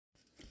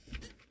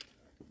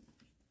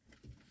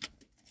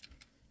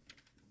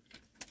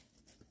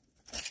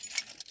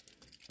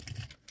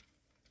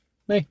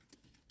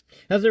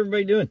How's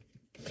everybody doing?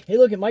 Hey,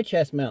 look at my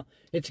chest mount.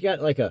 It's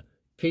got like a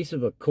piece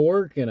of a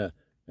cork and a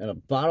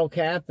bottle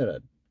cap and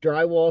a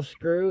drywall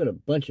screw and a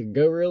bunch of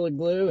Gorilla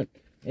Glue. And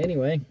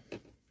anyway,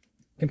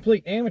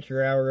 complete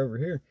amateur hour over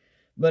here.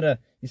 But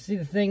you see,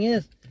 the thing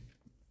is,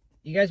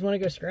 you guys want to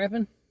go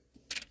scrapping?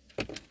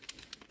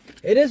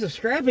 It is a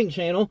scrapping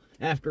channel,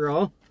 after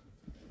all.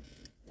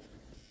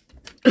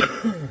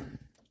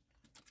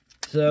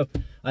 So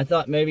I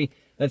thought maybe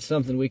that's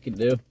something we could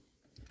do.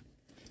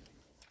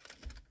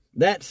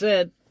 That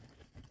said,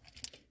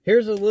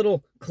 here's a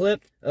little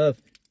clip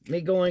of me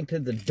going to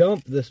the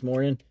dump this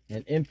morning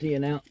and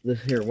emptying out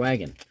this here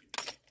wagon.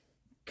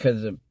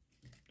 Because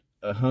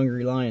a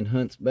hungry lion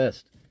hunts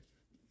best.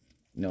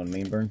 You know what I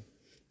mean, Bern?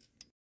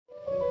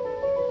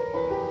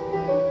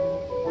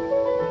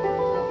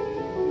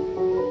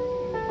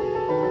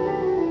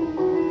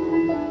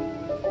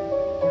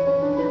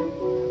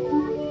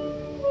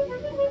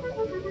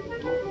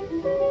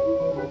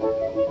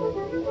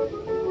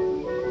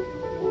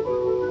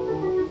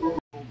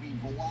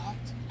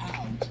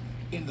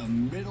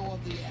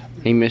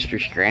 Hey, Mr.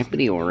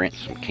 Scrappity will rent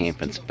some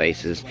camping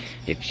spaces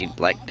if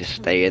you'd like to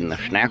stay in the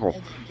snackle.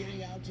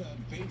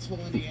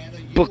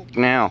 Book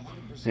now.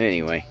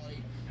 Anyway,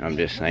 I'm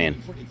just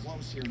saying,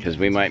 because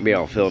we might be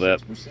all filled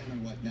up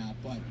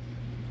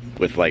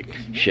with like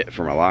shit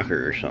from a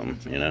locker or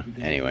something, you know.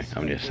 Anyway,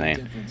 I'm just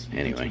saying.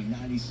 Anyway,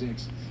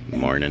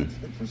 morning.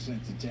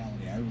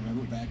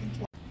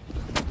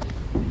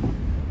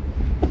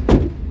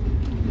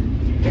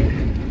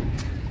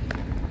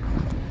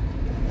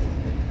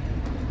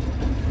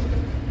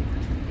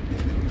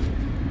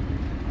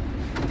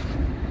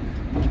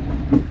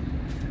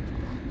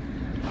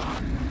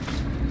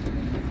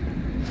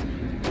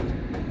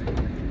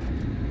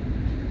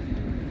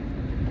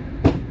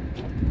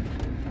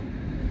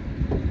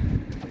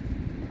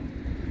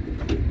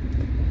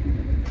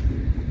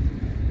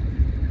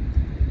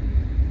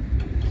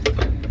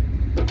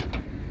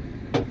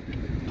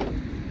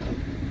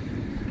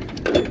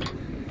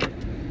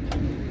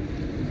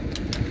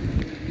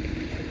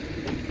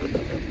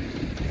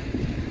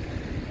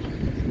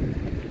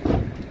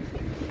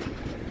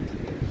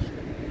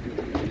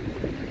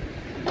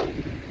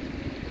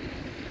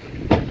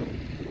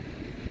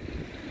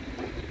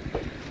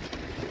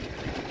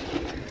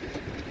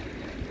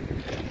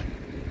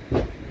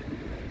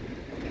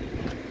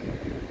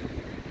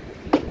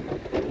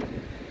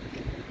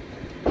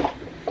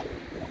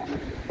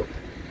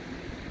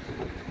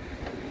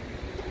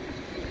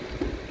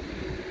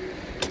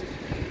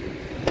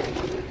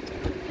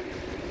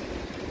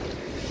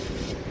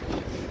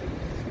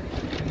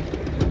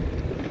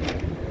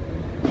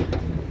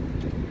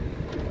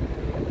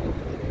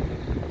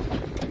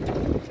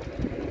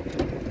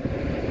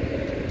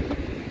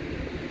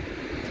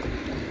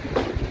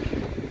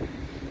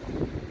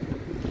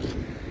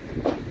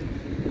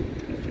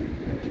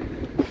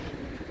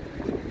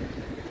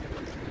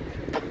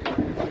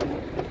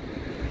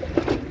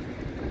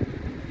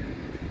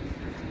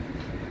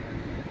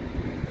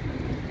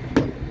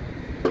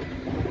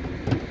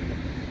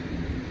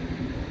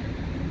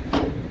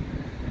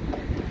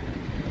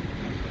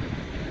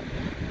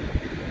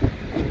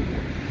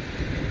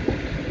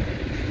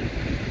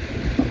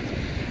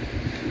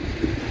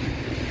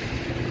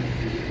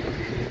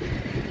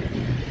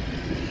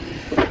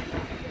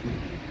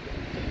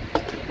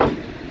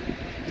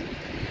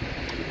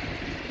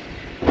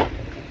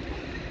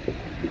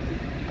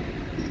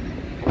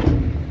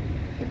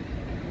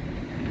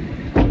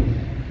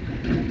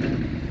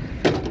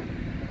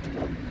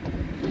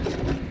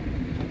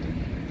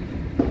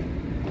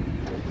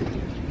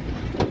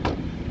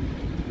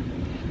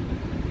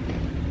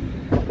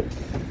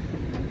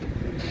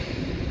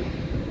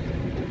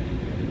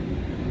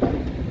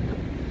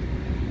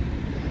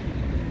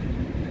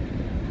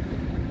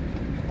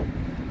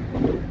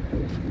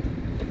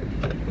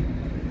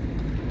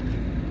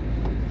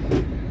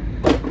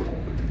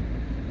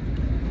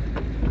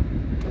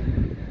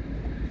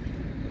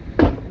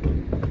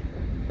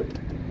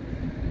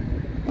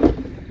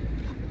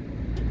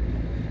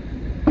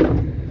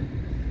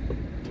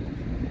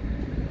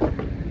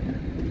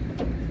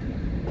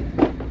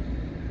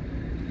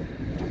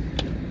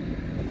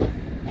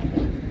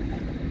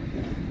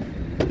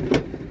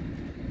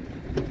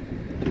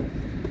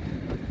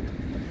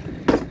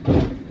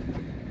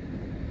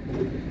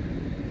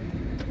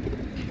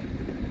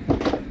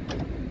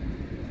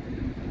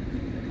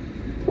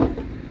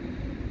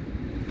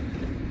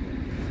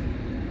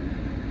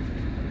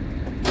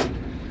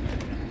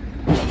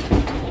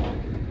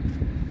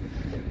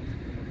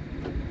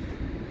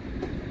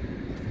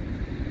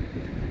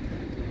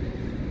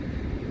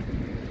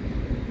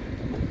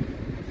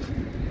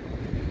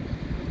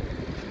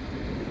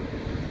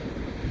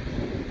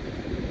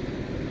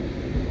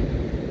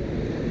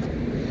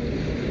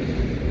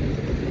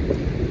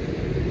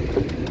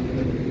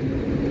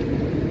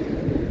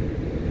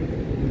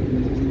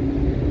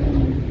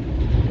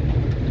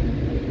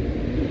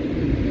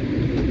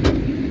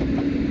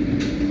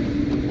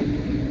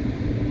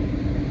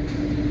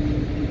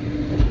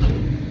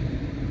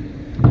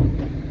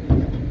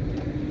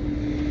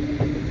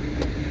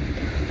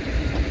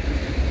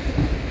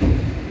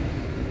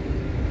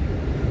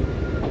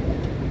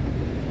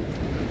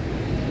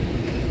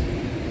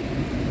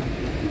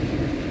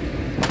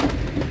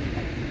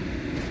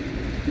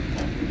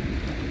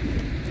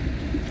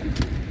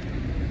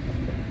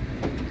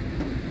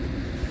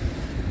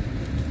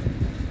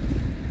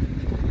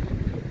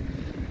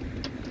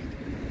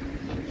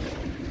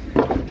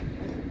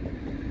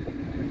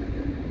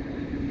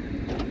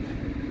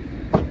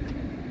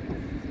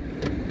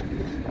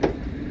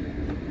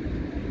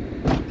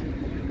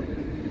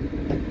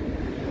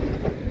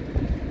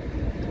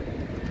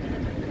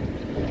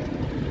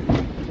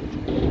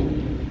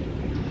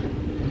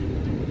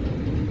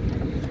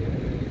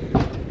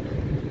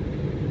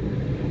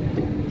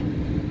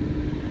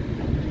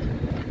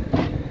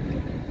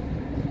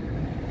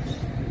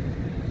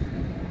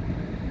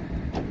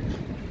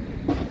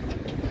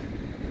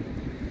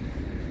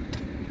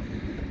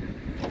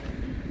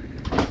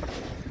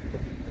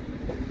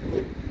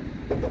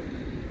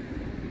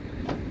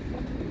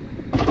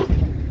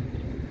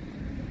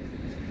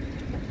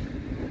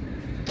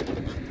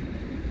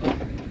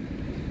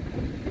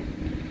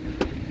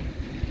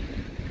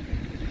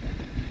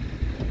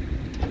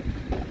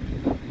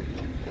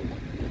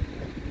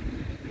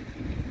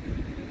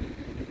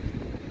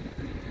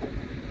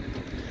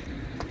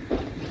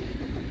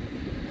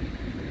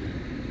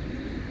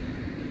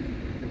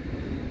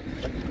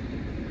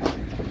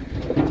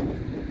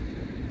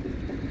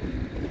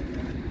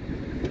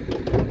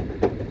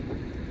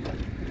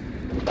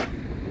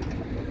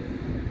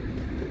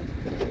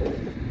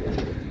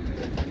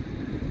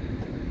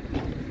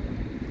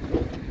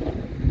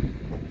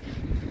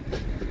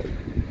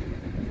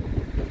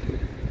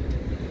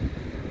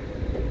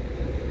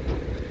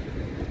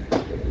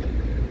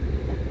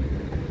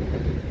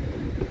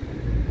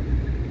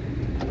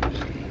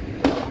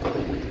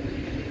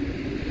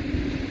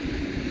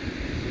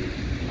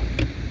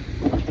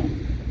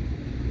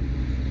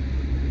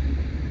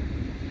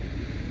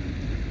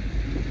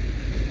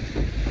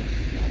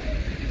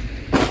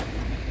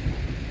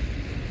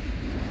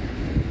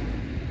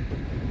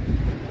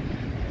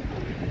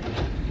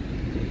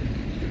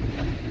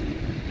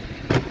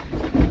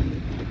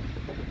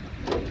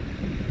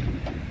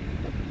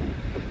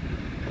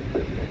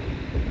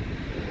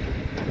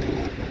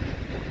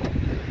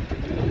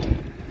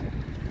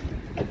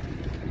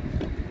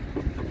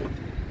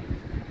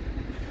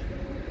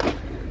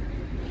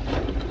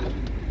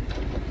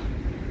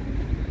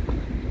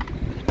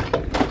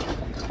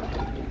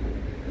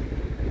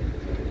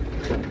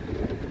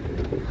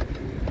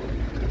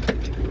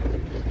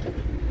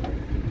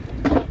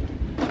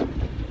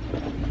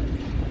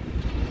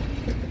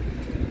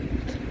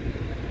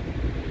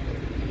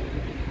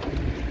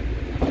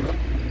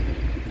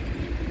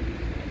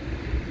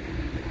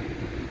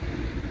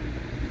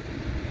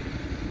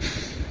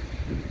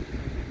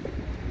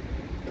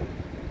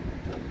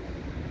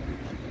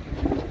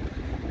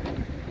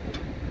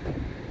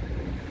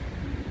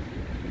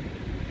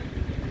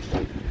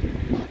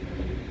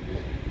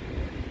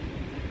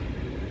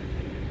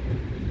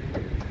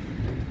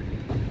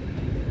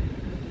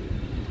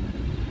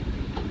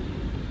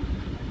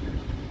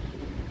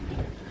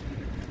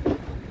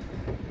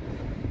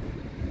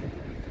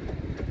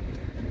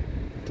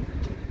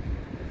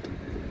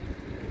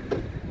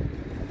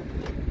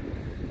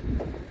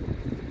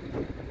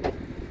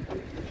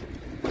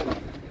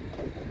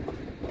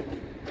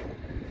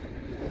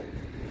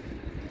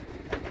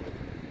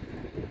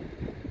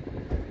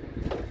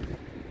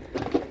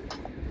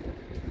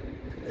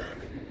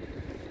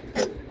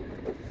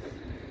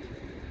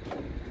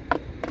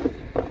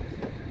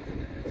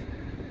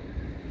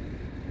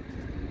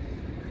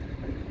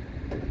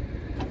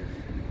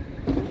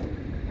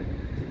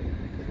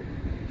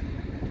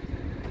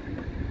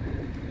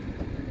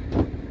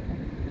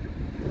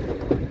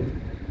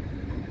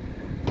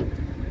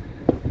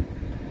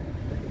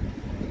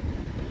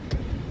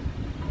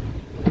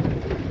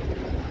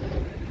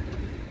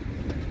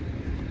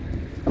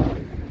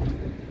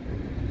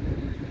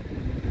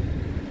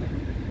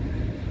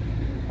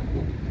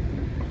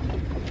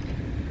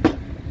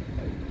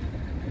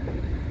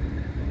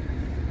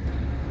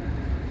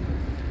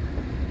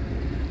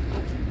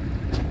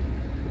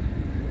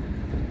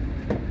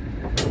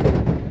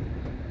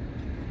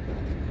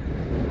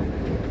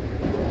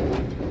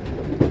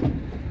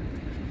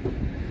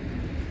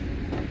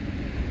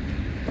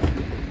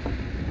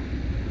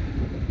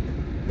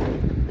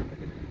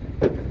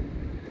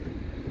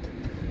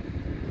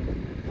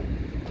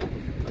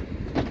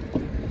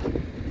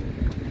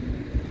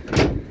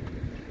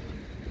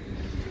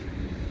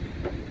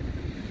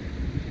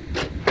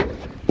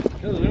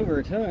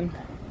 a ton.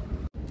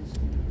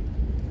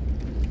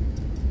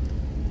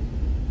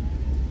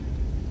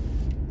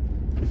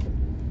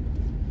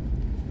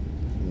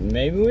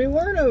 Maybe we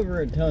weren't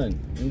over a ton.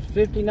 It was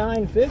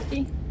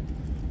 59.50.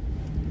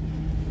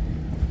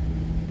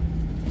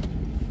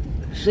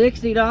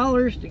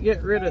 $60 to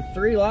get rid of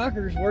 3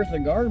 lockers worth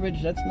of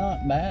garbage. That's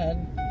not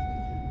bad.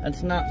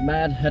 That's not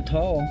bad at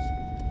all.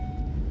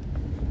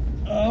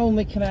 Oh, let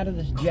me come out of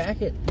this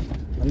jacket.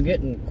 I'm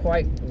getting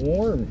quite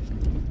warm.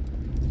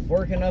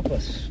 Working up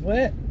a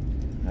sweat,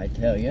 I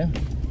tell you.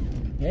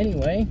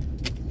 Anyway,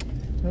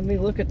 let me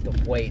look at the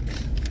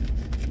weights.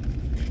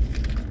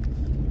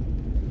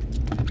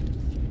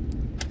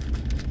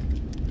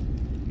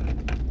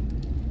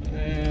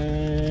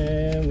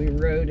 We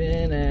rode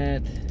in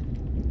at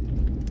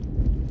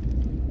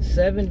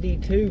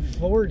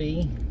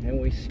 72.40 and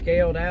we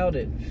scaled out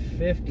at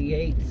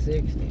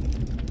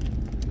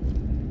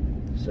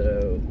 58.60.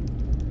 So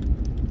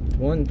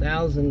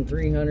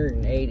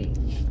 1,380.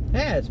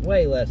 That's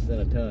way less than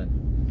a ton.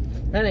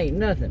 That ain't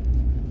nothing.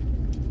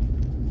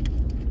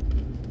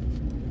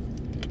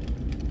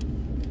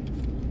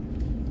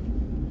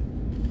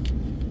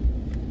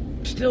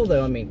 Still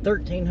though, I mean,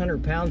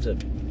 1,300 pounds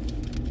of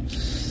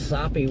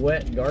soppy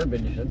wet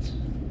garbage.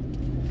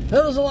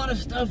 That was a lot of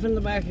stuff in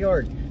the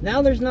backyard.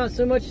 Now there's not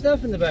so much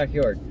stuff in the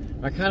backyard.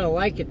 I kind of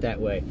like it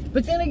that way.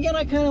 But then again,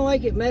 I kind of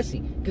like it messy.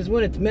 Because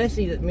when it's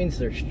messy, that means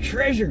there's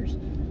treasures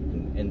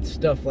and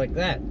stuff like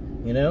that,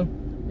 you know?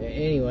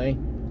 Anyway,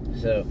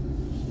 so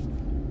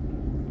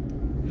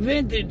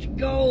vintage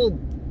gold,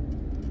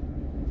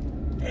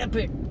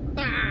 epic.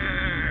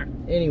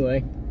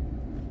 Anyway,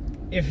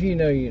 if you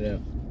know, you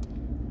know.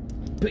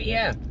 But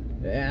yeah,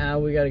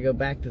 we got to go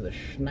back to the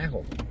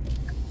schnackle.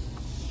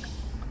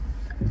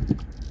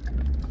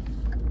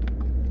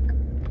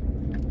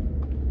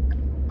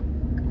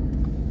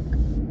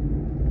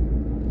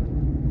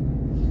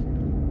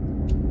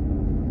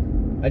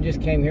 I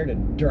just came here to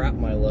drop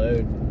my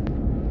load.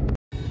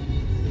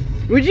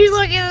 Would you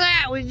look at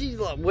that? Would you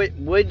look?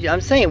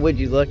 I'm saying, would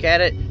you look at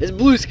it? It's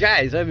blue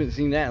skies. I haven't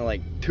seen that in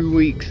like 2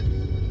 weeks.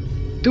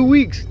 2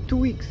 weeks.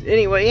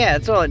 Anyway, yeah,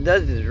 that's all it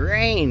does is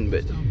rain.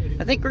 But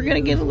I think we're gonna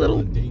get a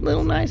little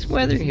nice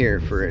weather here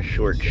for a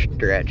short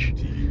stretch.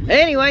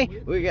 Anyway,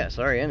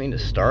 sorry, I mean to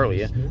startle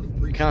you.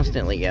 I'm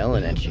constantly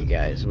yelling at you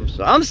guys.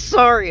 I'm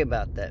sorry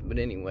about that. But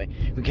anyway,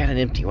 we got an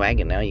empty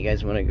wagon now. You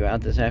guys want to go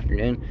out this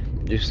afternoon?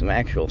 Do some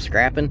actual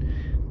scrapping.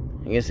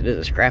 I guess it is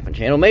a scrapping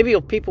channel. Maybe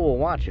people will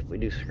watch if we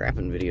do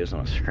scrapping videos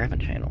on a scrapping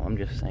channel. I'm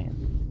just saying.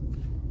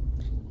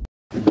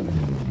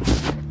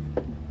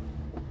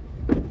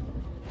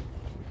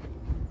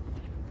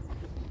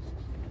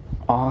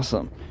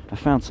 Awesome. I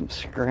found some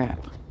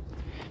scrap.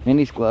 And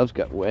these gloves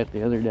got wet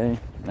the other day.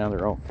 Now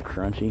they're all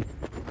crunchy.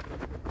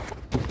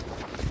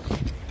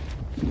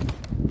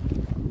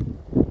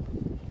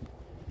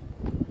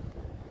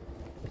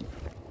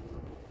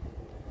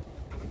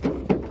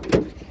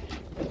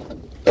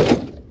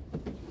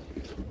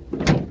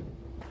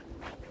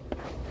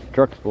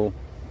 Truck's full.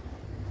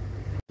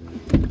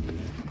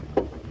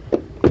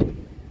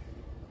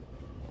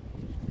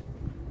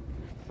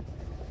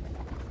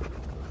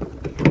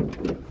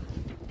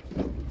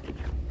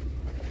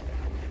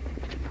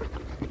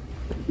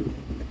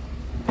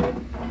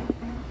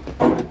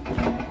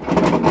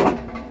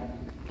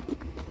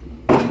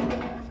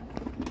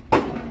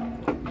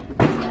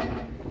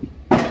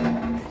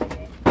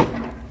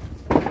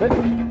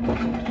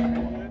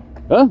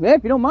 Oh, yeah,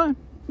 if you don't mind.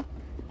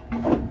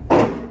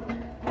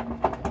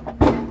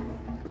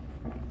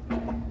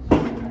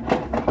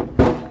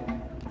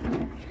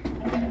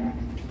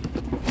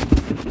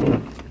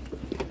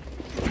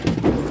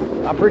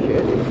 I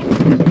appreciate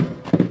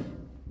it.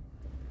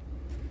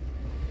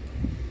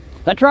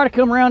 I try to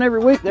come around every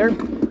week there.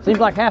 Seems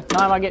like half the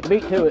time I get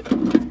beat to it.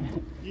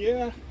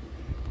 Yeah.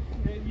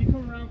 You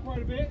come around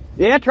quite a bit?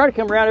 Yeah, I try to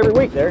come around every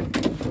week there.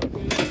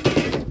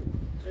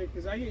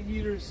 Because I get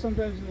heaters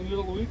sometimes in the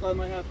middle of the week. I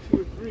might have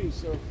 2 or 3,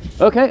 so.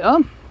 Okay,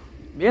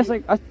 yes,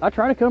 I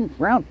try to come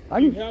around.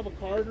 Do you have a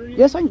card or anything?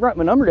 Yes, I can write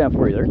my number down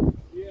for you there.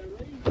 Yeah,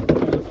 right.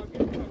 I'll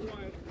get you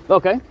mine.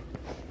 Okay.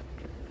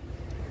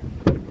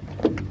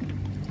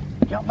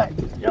 Jump back,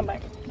 jump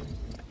back.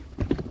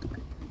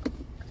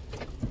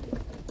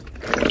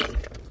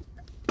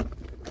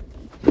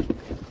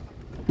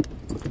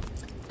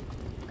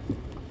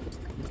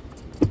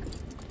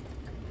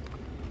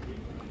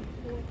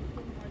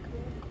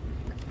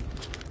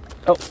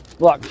 Oh,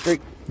 block the street.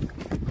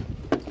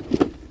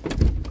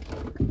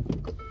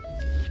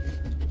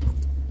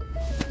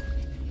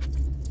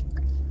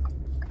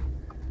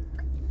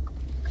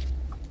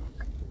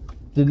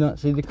 Did not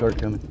see the car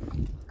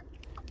coming.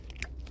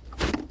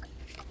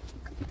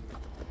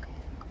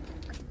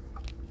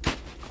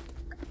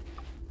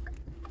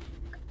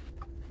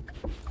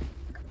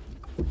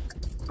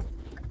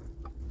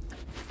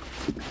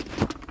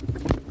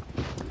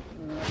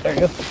 There you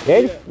go.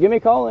 Yeah, give me a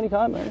call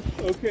anytime, man.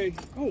 Okay.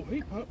 Oh,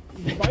 hey, pup.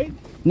 You bite?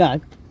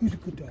 No. Who's a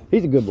good dog?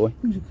 He's a good boy.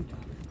 Who's a good dog?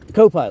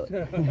 Co-pilot.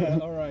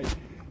 All right.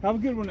 Have a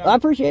good one now. I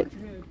appreciate it.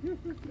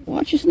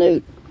 Watch your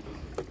snoot.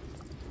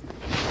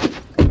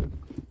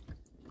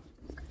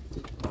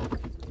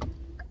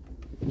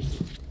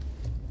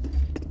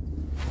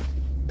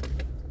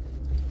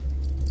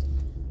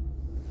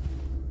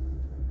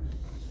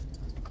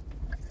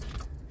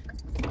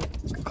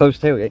 close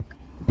tailgate.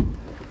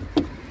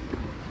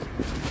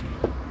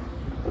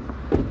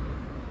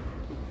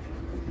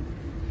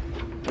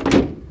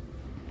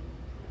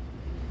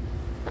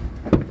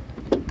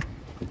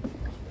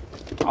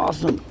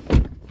 Awesome.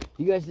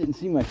 You guys didn't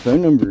see my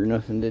phone number or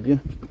nothing, did you?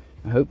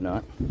 I hope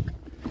not.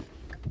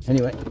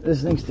 Anyway,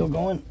 this thing's still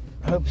going.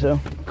 I hope so.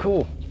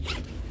 Cool.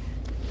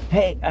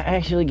 Hey, I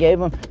actually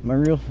gave him my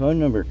real phone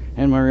number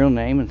and my real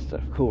name and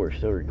stuff. Cool, we're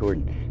still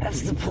recording.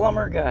 That's the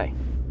plumber guy.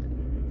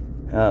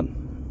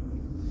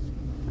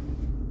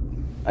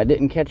 I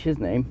didn't catch his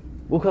name.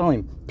 We'll call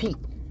him Pete.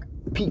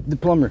 Pete the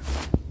plumber.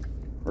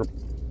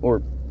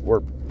 Or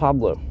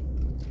Pablo.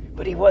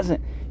 But he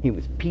wasn't. He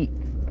was Pete.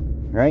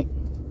 Right?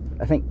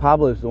 I think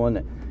Pablo's the one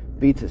that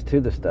beats us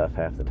to the stuff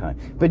half the time.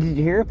 But did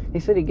you hear him?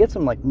 He said he gets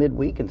them like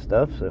midweek and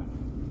stuff, so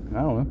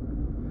I don't know.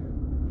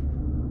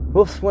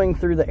 We'll swing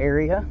through the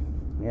area,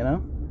 you know?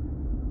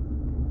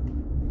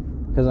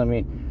 Because, I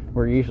mean,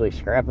 we're usually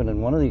scrapping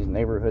in one of these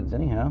neighborhoods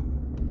anyhow.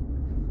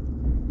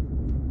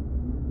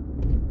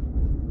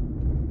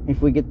 If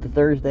we get the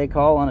Thursday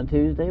call on a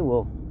Tuesday,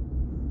 well,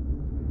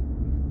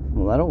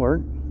 that'll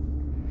work.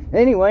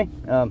 Anyway,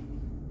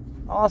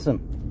 awesome.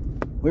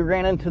 We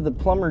ran into the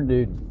plumber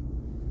dude.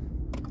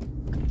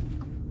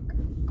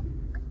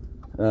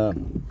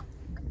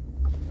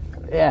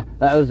 Yeah,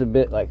 that was a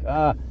bit like,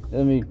 let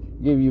me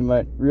give you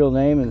my real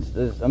name, and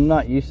I'm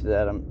not used to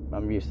that.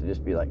 I'm used to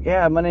just be like,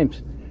 yeah, my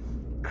name's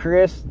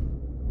Chris,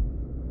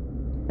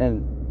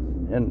 and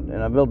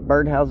I build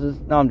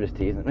birdhouses. No, I'm just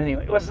teasing.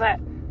 Anyway, what's that?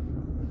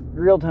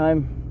 Real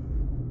time.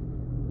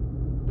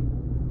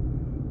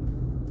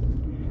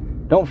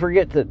 Don't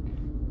forget to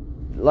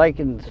like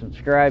and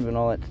subscribe and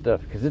all that stuff,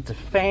 because it's a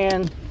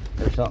fan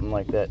or something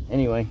like that.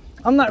 Anyway,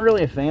 I'm not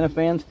really a fan of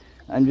fans.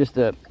 I'm just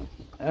I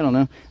don't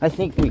know. I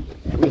think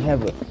we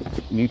have a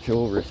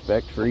mutual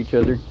respect for each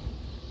other.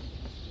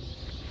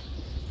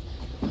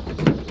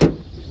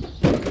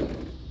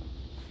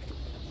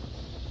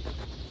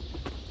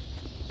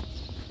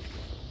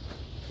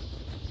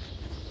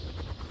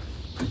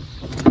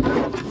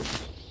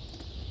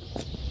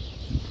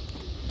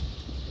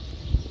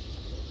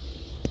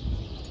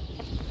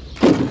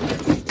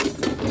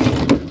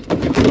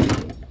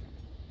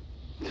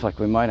 Looks like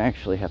we might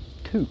actually have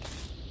two.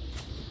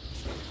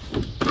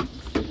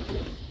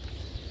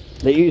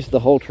 They used the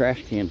whole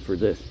trash can for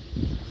this.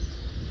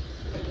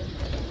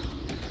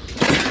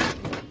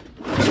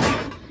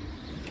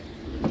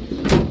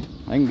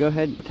 I can go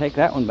ahead and take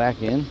that one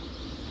back in.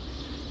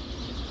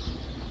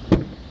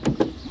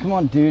 Come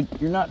on, dude.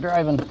 You're not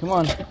driving. Come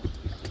on.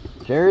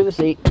 Share the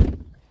seat.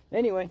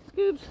 Anyway,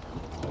 scoops.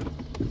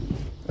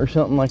 Or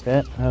something like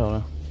that. I don't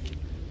know.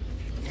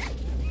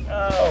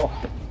 Oh.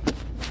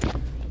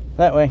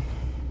 That way.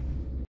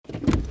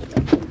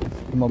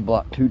 I'm gonna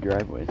block two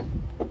driveways.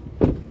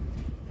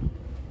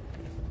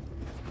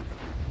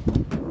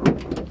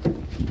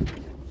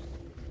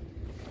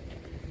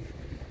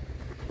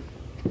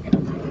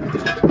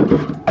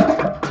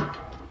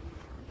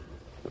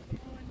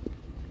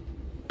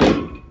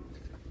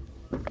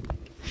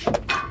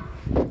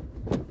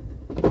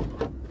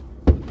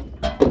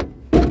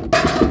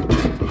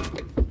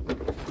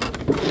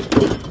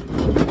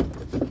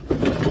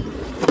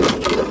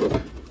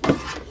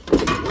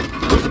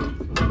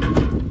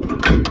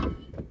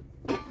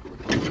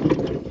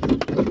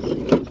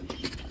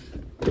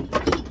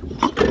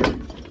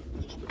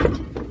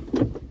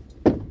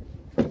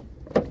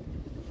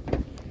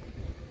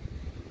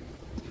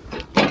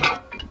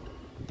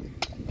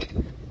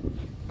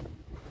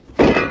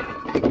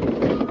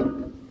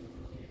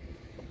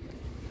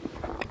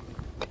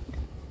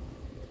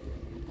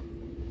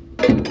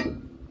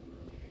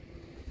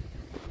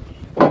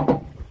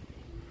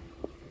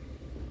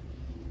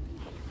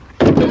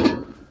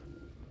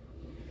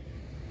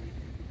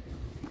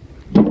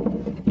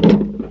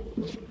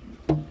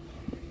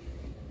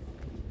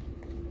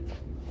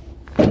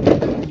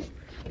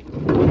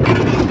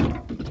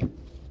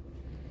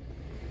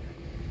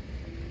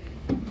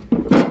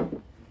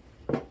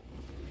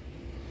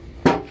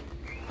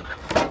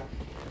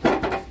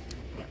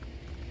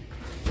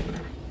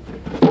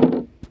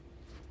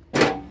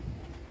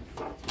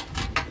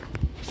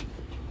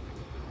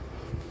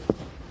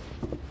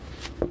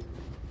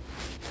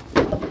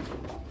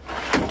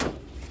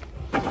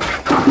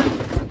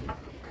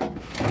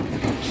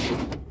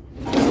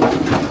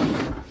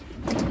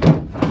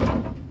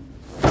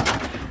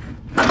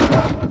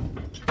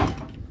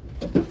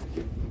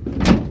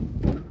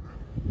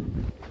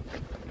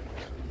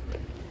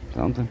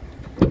 Something.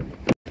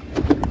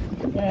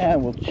 Yeah,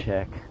 we'll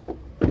check.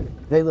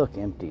 They look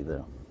empty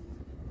though.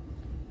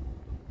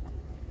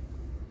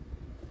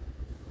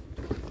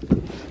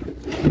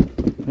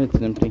 It's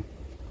empty.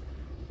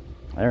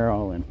 They're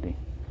all empty.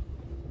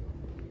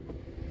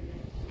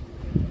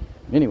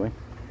 Anyway.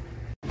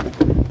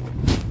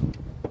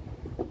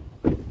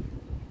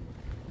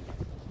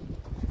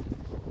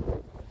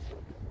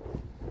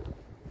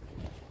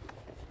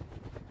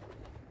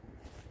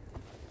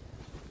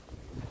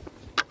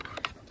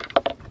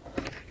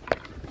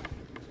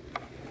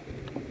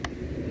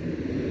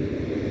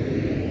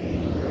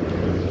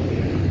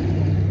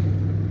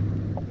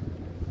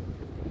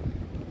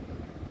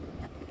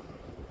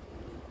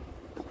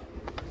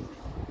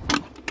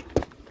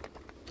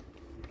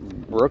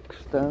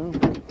 Brookstone,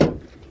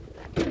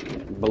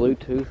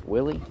 Bluetooth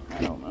Willie,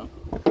 I don't know,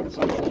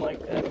 something like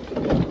that.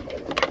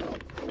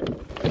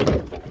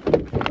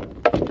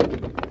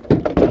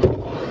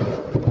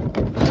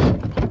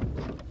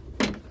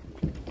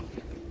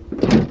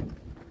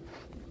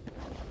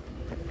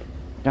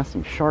 Got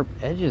some sharp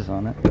edges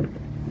on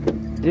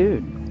it,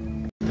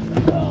 dude.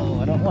 Oh,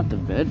 I don't want the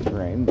bed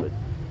frame, but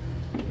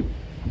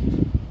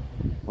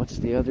what's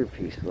the other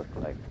piece look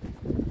like?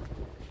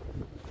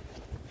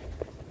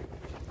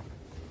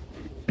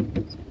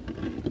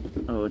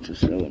 Oh, it's a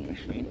sewing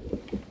machine.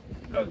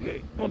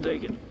 Okay, we'll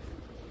take it.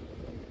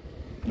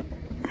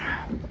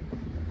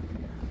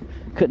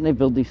 Couldn't they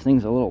build these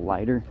things a little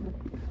lighter?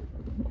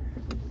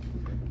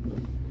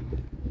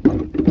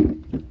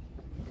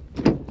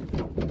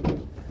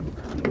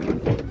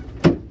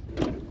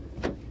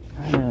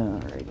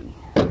 Alrighty.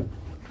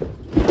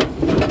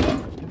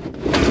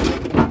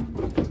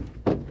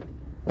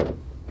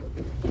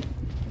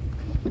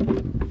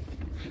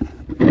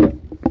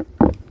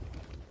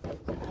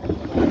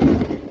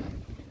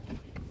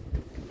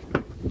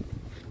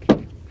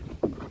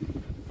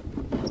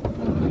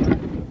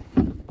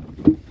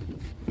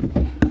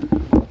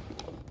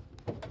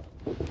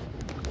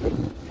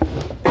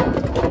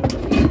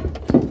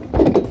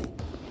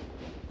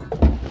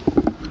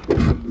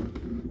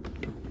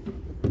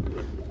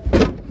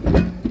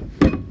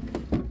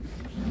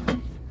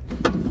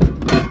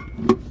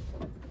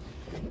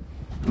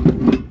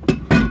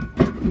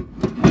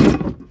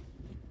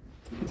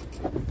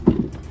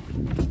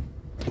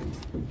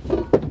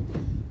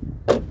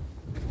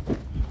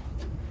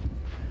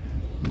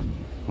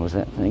 Was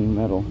that thing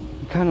metal?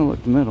 It kind of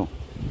looked metal.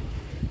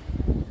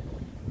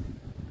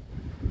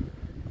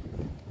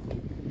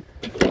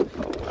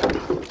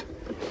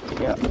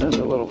 Yeah, there's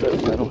a little bit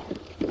of metal.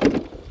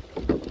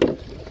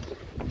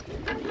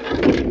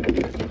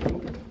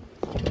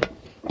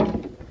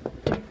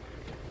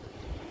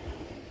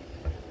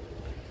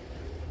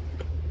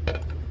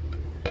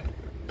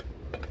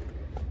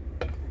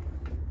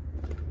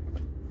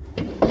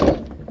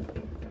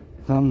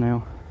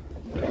 Thumbnail.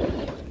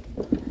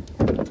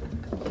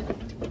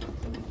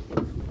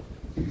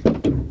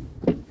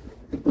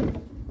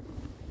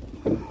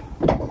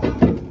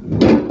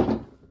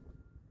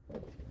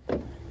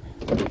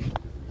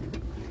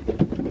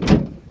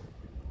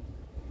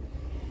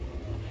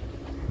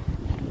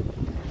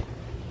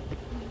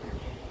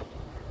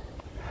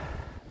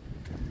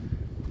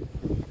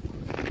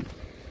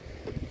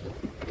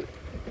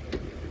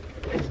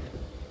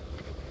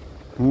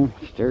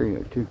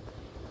 Stereo too.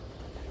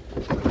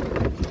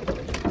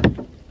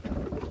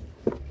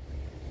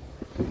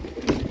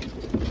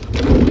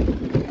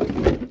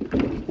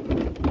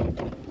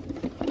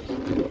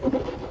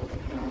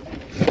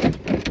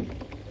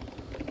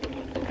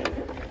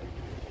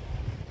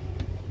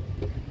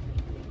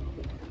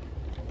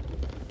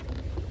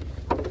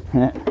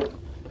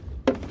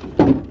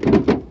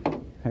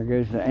 There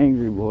goes the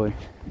angry boy.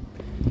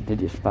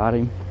 Did you spot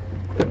him?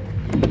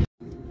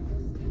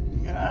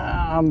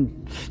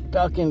 I'm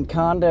stuck in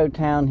condo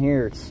town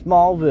here. It's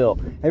Smallville.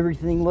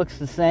 Everything looks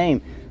the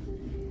same.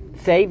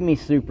 Save me,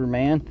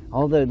 Superman.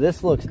 Although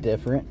this looks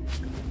different.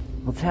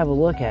 Let's have a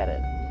look at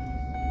it.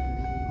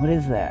 What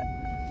is that?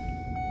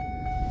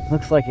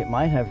 Looks like it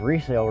might have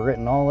resale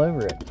written all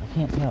over it. I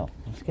can't tell.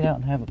 Let's get out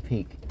and have a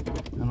peek.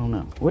 I don't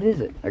know. What is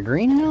it? A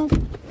greenhouse?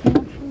 I'm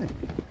not sure.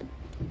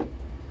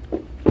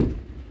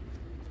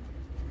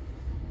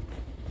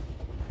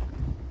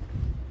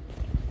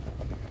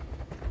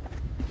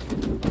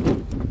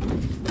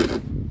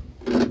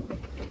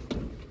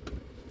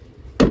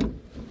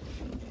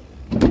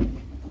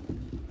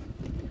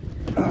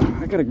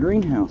 I got a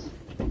greenhouse.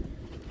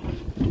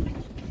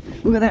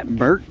 Look at that,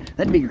 Bert.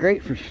 That'd be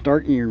great for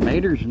starting your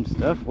maters and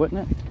stuff,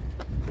 wouldn't it?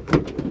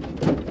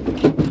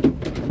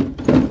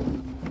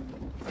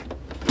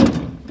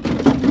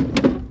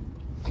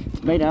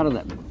 It's made out of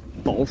that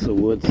balsa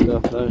wood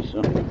stuff though,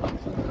 so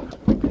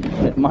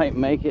it might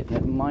make it,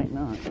 it might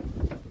not.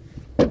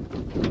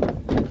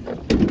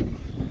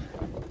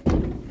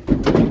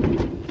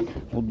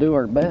 We'll do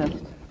our best.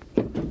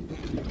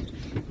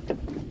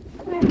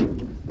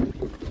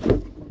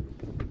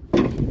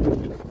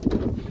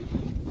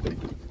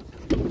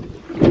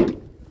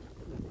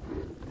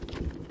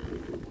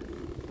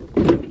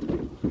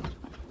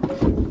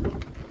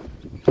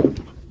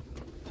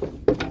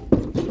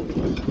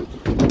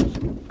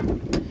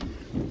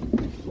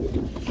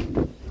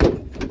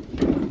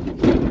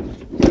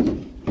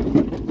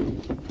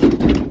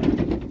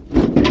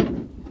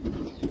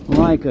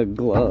 Like a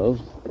glove,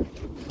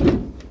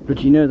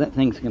 but you know that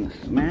thing's gonna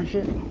smash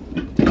it.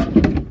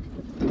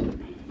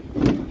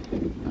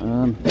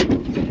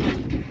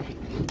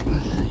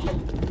 Let's see.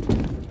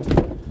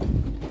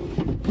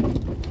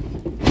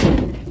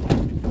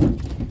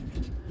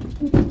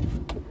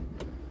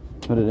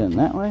 Put it in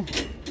that way.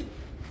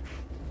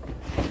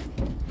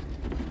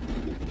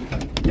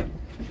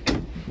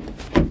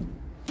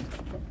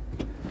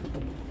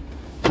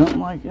 Something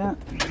like that.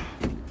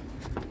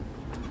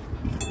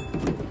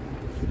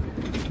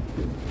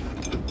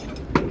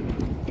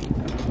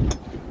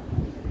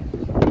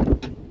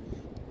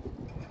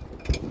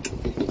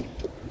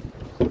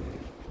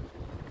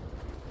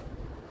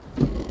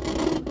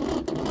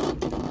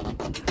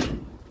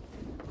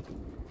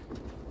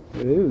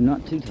 Ooh,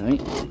 not too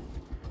tight.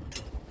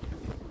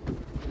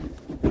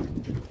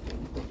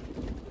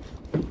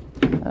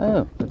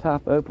 Oh, the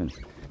top opens.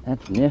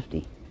 That's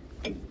nifty.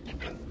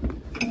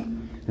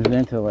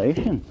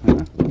 Ventilation,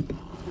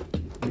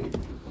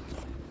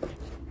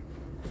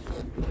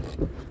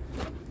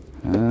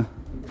 huh?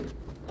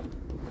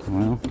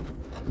 Well,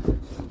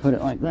 I'll put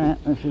it like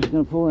that. That's just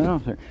gonna pull it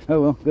off there. Oh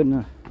well, good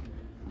enough.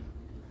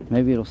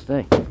 Maybe it'll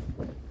stay.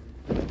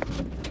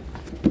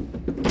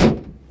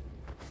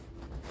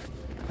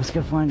 Let's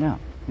go find out.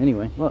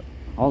 Anyway, look,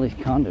 all these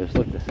condos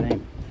look the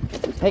same.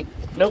 Hey,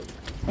 nope.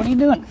 What are you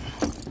doing?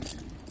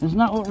 That's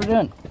not what we're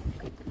doing.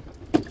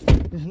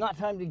 It's not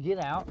time to get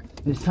out.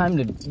 It's time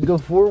to go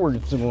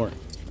forward some more.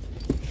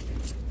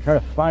 Try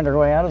to find our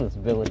way out of this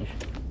village.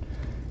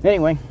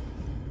 Anyway.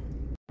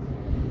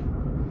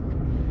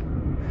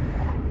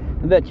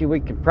 I bet you we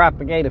could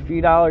propagate a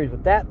few dollars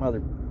with that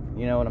mother.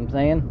 You know what I'm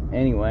saying?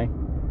 Anyway.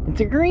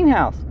 It's a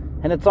greenhouse.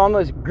 And it's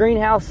almost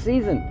greenhouse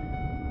season.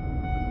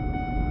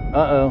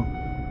 Uh-oh.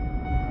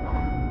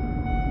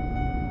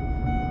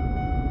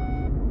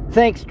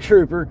 Thanks,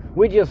 Trooper.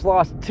 We just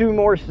lost 2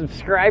 more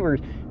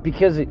subscribers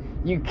because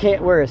you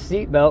can't wear a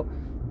seatbelt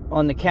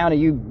on the count of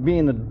you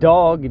being a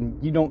dog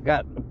and you don't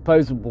got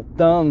opposable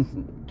thumbs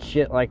and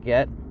shit like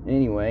that.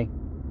 Anyway,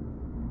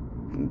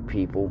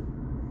 people,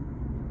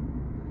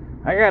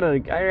 I got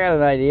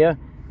an idea.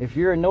 If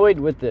you're annoyed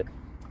with the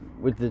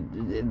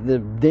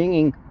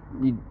dinging,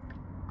 you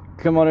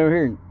come on over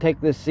here and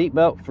take this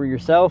seatbelt for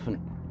yourself and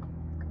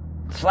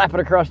slap it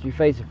across your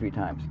face a few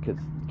times, because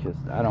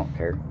I don't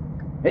care.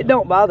 It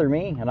don't bother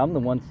me, and I'm the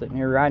one sitting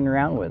here riding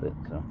around with it,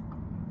 so.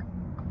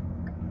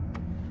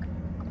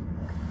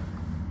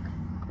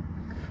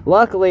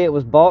 Luckily, it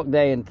was bulk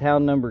day in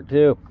town number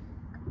 2.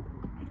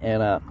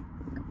 And,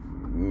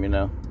 you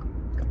know,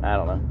 I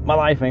don't know. My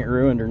life ain't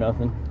ruined or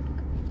nothing.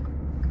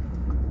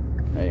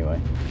 Anyway.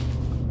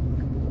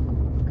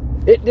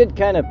 It did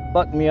kind of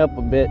fuck me up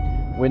a bit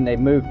when they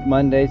moved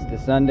Mondays to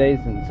Sundays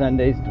and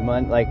Sundays to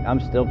Monday. Like, I'm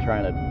still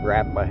trying to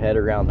wrap my head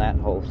around that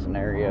whole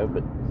scenario,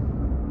 but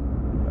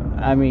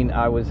I mean,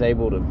 I was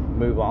able to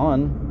move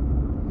on.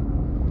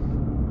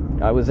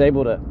 I was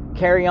able to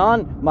carry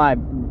on my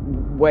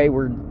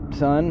wayward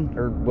son,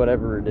 or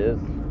whatever it is.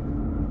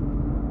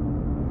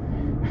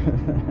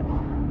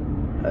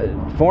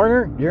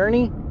 Foreigner?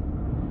 Journey?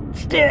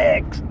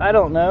 Sticks! I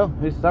don't know.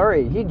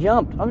 Sorry, he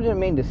jumped. I didn't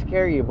mean to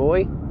scare you,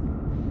 boy.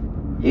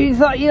 You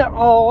thought,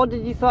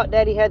 did you thought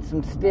Daddy had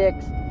some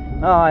sticks?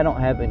 Oh, I don't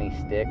have any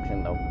sticks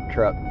in the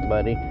truck,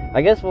 buddy.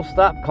 I guess we'll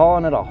stop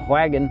calling it a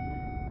wagon.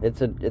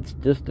 It's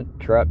just a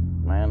truck,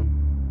 man.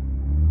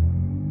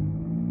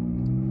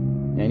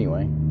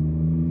 Anyway.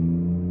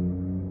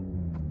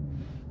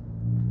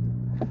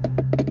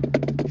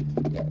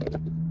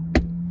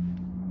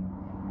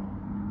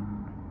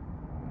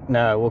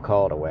 No, we'll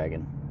call it a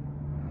wagon.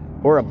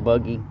 Or a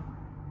buggy.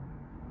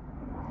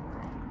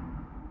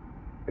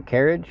 A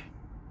carriage?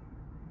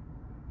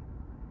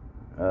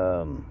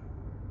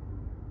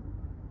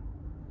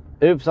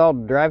 Oops, all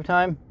drive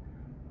time?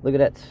 Look at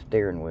that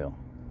steering wheel.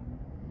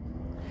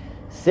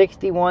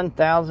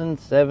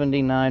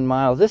 61,079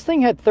 miles. This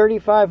thing had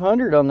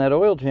 3,500 on that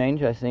oil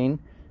change I seen.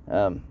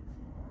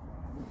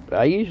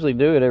 I usually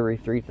do it every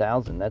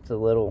 3,000. That's a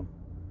little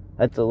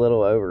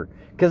over.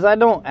 Because I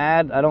don't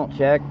add, I don't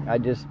check. I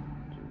just,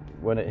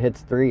 when it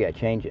hits 3, I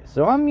change it.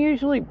 So I'm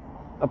usually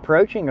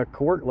approaching a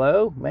quart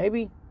low,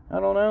 maybe. I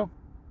don't know.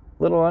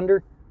 A little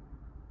under.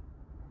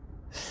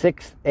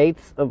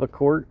 6/8 of a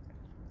quart.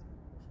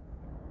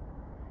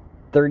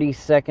 30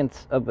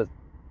 seconds of a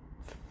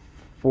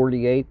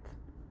 48th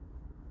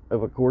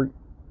of a quart.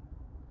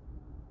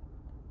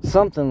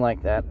 Something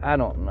like that. I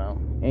don't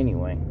know.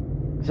 Anyway.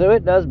 So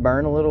it does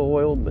burn a little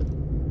oil, but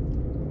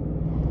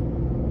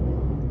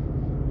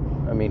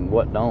I mean,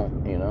 what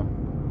don't, you know?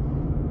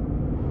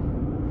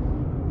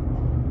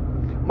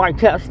 My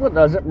Tesla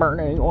doesn't burn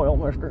any oil,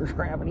 Mr.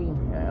 Scrappity.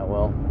 Yeah,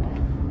 well,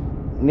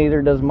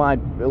 neither does my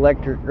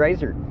electric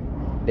razor,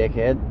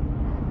 dickhead.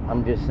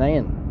 I'm just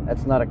saying,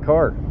 that's not a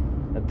car.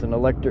 That's an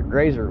electric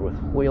razor with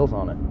wheels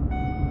on it.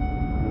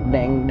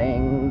 Ding,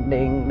 ding,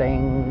 ding,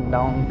 ding,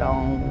 dong,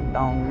 dong,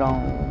 dong,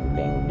 dong,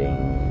 ding, ding.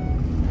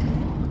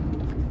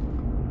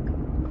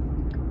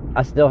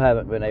 I still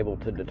haven't been able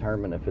to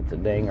determine if it's a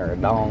ding or a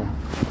dong.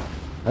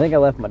 I think I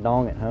left my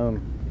dong at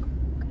home.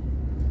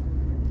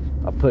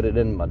 I put it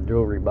in my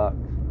jewelry box.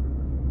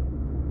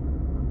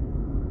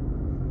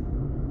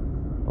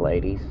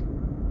 Ladies.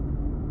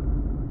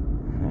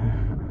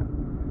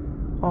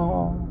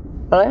 Oh,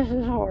 bless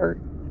his heart.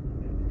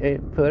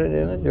 It put it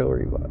in a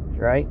jewelry box,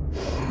 right?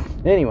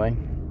 Anyway.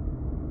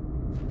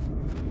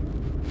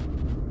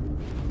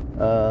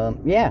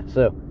 Yeah,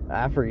 so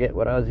I forget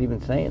what I was even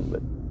saying,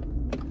 but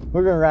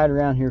we're gonna ride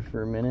around here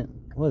for a minute.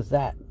 What is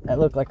that? That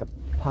looked like a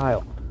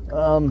pile.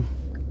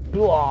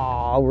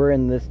 We're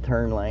in this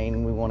turn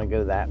lane. We want to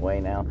go that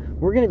way now.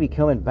 We're gonna be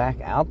coming back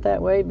out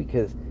that way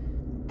because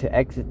to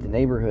exit the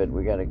neighborhood,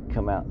 we got to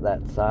come out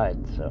that side.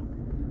 So,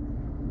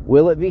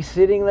 will it be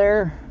sitting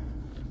there?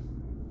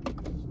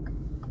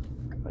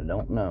 I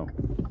don't know.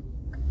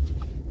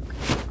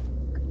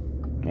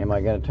 Am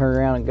I going to turn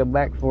around and go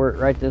back for it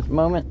right this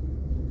moment?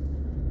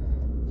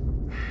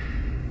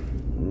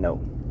 No.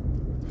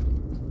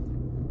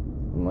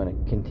 I'm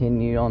going to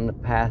continue on the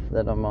path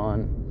that I'm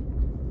on.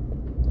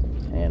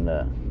 And,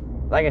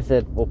 like I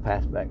said, we'll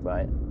pass back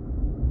by it.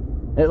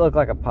 It looked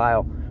like a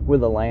pile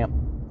with a lamp.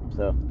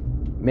 So,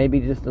 maybe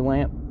just a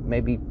lamp.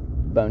 Maybe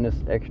bonus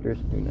extras.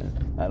 Who knows?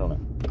 I don't know.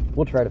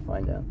 We'll try to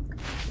find out.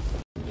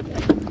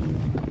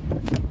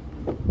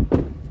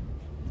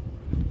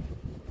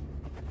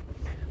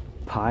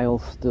 Pile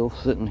still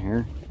sitting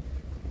here.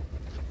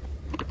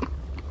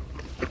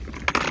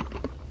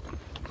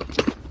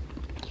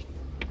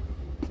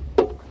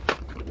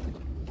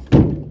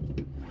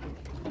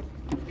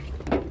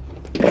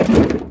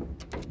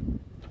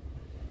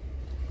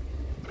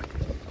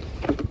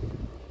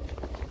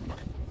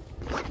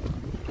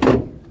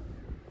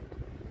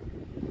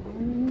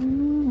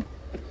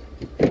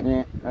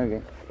 Yeah,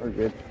 okay, we're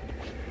good.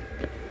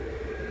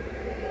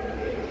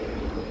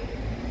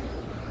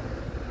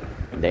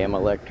 Damn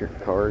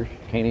electric cars.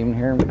 Can't even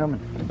hear them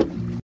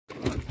coming.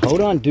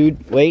 Hold on,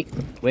 dude. Wait.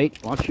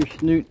 Watch your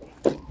snoot.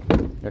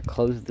 Gotta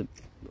close the...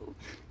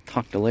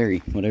 Talk to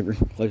Larry. Whatever.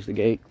 Close the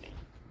gate.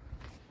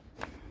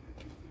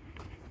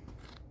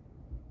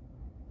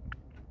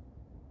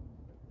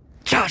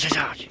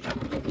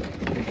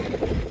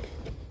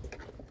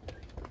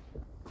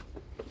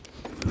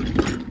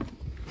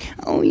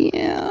 Oh,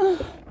 yeah.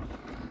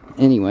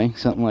 Anyway,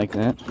 something like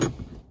that.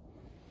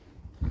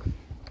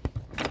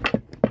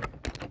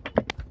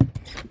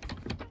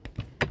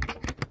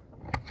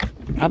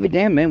 I'll be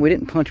damned, man. We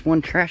didn't punch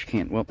one trash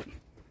can. Well,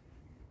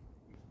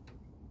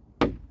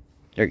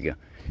 there you go.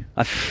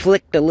 I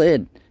flicked the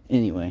lid.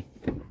 Anyway.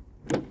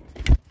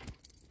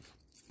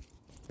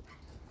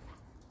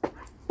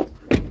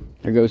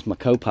 There goes my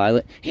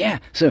co-pilot. Yeah,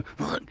 so,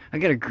 look, I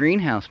got a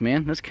greenhouse,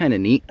 man. That's kind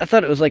of neat. I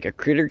thought it was like a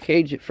critter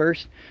cage at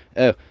first.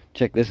 Oh,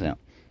 check this out.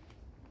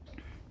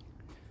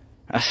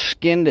 I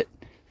skinned it.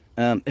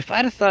 If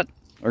I'd have thought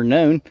or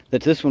known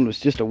that this one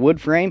was just a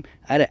wood frame,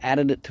 I'd have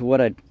added it to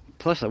what I'd...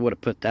 Plus, I would have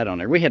put that on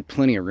there. We had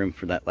plenty of room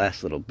for that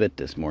last little bit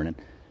this morning.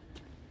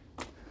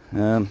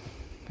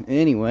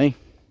 Anyway.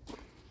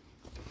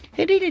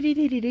 Hey,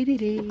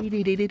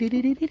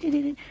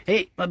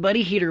 my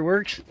buddy heater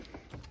works.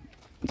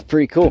 It's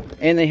pretty cool.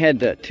 And they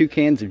had 2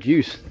 cans of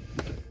juice.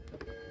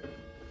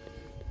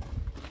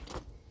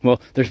 Well,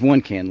 there's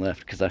 1 can left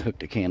because I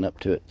hooked a can up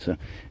to it. So,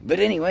 but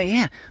anyway,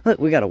 yeah. Look,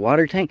 we got a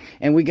water tank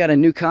and we got a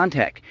new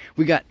contact.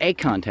 We got a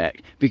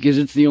contact because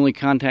it's the only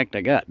contact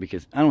I got,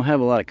 because I don't have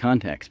a lot of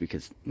contacts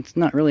because it's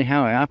not really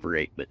how I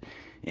operate. But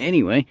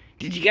anyway,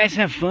 did you guys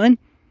have fun?